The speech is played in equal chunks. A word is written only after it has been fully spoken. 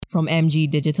From MG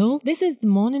Digital, this is the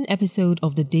morning episode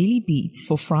of the Daily Beat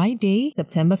for Friday,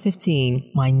 September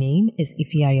 15. My name is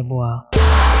Adwoa.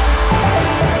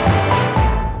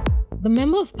 The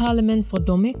Member of Parliament for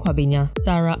Dome Kwabenya,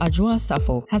 Sarah Adwoa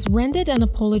Safo, has rendered an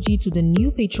apology to the New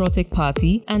Patriotic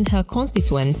Party and her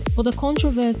constituents for the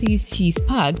controversies she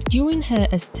sparked during her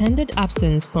extended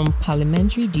absence from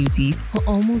parliamentary duties for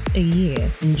almost a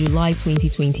year. In July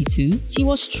 2022, she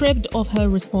was stripped of her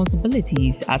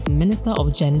responsibilities as Minister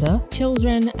of Gender,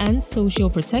 Children and Social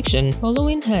Protection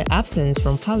following her absence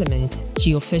from Parliament.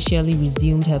 She officially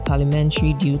resumed her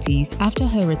parliamentary duties after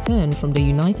her return from the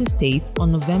United States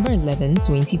on November 11,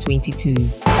 2022.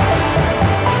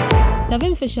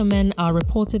 7 fishermen are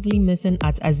reportedly missing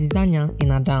at Azizanya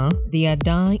in Adan. The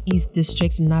Adan East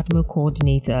District NADMO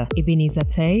coordinator,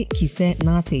 Ebenezate Kise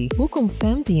Nate, who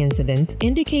confirmed the incident,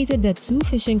 indicated that 2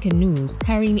 fishing canoes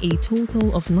carrying a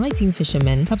total of 19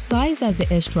 fishermen capsized at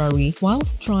the estuary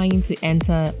whilst trying to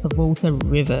enter the Volta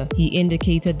River. He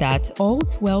indicated that all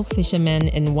 12 fishermen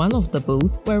in one of the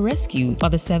boats were rescued, but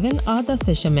the 7 other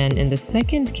fishermen in the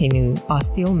second canoe are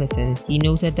still missing. He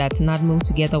noted that NADMO,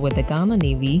 together with the Ghana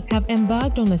Navy, have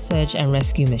embarked on a search and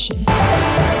rescue mission.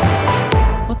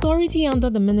 Authority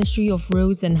under the Ministry of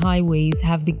Roads and Highways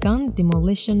have begun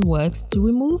demolition works to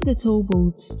remove the toll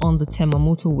booths on the Tema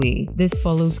motorway. This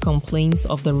follows complaints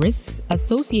of the risks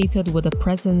associated with the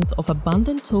presence of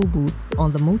abandoned toll booths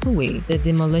on the motorway. The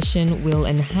demolition will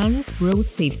enhance road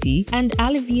safety and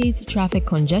alleviate traffic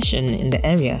congestion in the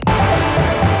area.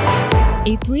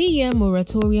 A 3-year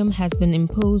moratorium has been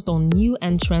imposed on new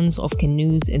entrants of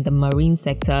canoes in the marine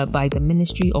sector by the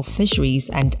Ministry of Fisheries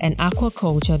and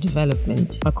Aquaculture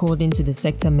Development. According to the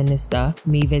sector minister,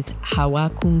 Mavis Hawa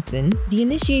Kumsin, the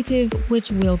initiative, which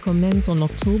will commence on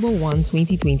October 1,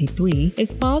 2023,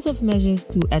 is part of measures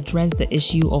to address the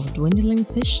issue of dwindling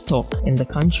fish stock in the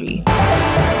country.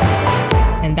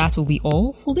 And that will be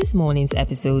all for this morning's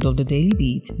episode of the Daily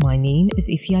Beat. My name is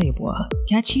Adwoa.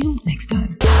 Catch you next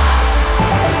time.